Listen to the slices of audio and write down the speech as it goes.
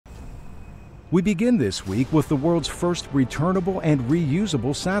We begin this week with the world's first returnable and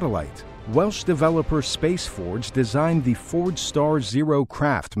reusable satellite. Welsh developer SpaceForge designed the Forge Star Zero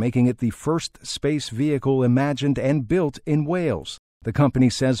craft, making it the first space vehicle imagined and built in Wales. The company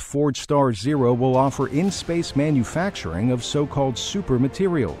says Forge Star Zero will offer in-space manufacturing of so-called super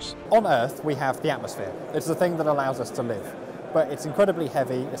materials. On Earth, we have the atmosphere. It's the thing that allows us to live. But it's incredibly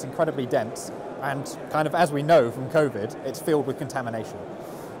heavy, it's incredibly dense, and kind of as we know from COVID, it's filled with contamination.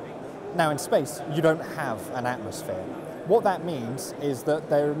 Now in space, you don't have an atmosphere. What that means is that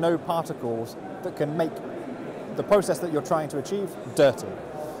there are no particles that can make the process that you're trying to achieve dirty.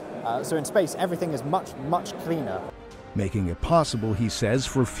 So in space, everything is much, much cleaner. Making it possible, he says,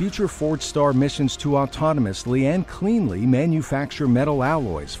 for future Forge Star missions to autonomously and cleanly manufacture metal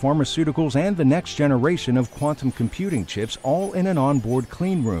alloys, pharmaceuticals, and the next generation of quantum computing chips, all in an onboard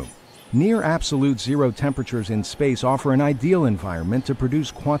clean room. Near absolute zero temperatures in space offer an ideal environment to produce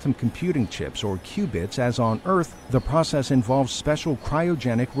quantum computing chips, or qubits, as on Earth, the process involves special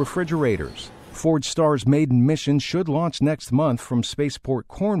cryogenic refrigerators. Forge Star's maiden mission should launch next month from Spaceport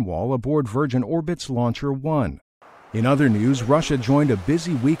Cornwall aboard Virgin Orbit's Launcher 1. In other news, Russia joined a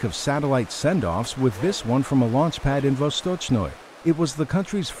busy week of satellite send-offs with this one from a launch pad in Vostochnoye. It was the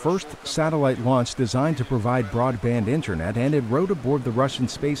country's first satellite launch designed to provide broadband internet, and it rode aboard the Russian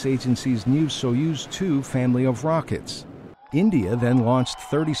space agency's new Soyuz 2 family of rockets. India then launched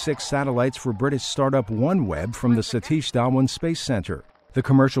 36 satellites for British startup OneWeb from the Satish Dhawan Space Center. The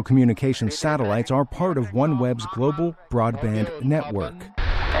commercial communications satellites are part of OneWeb's global broadband network.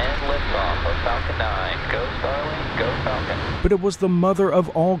 And liftoff of Falcon 9. Go Starlink, go Falcon. But it was the mother of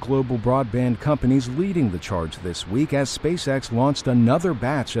all global broadband companies leading the charge this week as SpaceX launched another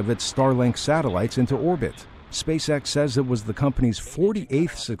batch of its Starlink satellites into orbit. SpaceX says it was the company's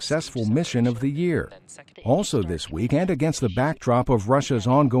 48th successful mission of the year. Also this week, and against the backdrop of Russia's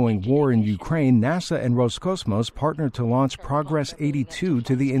ongoing war in Ukraine, NASA and Roscosmos partnered to launch Progress 82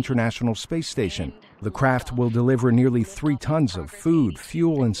 to the International Space Station. The craft will deliver nearly 3 tons of food,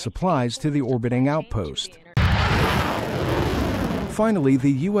 fuel, and supplies to the orbiting outpost. Finally,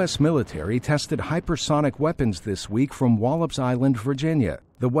 the U.S. military tested hypersonic weapons this week from Wallops Island, Virginia.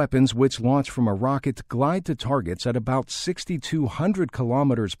 The weapons, which launch from a rocket, glide to targets at about 6,200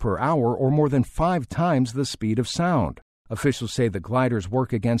 kilometers per hour, or more than 5 times the speed of sound. Officials say the gliders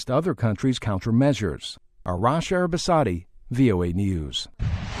work against other countries' countermeasures. Arash, Arabasadi, VOA News.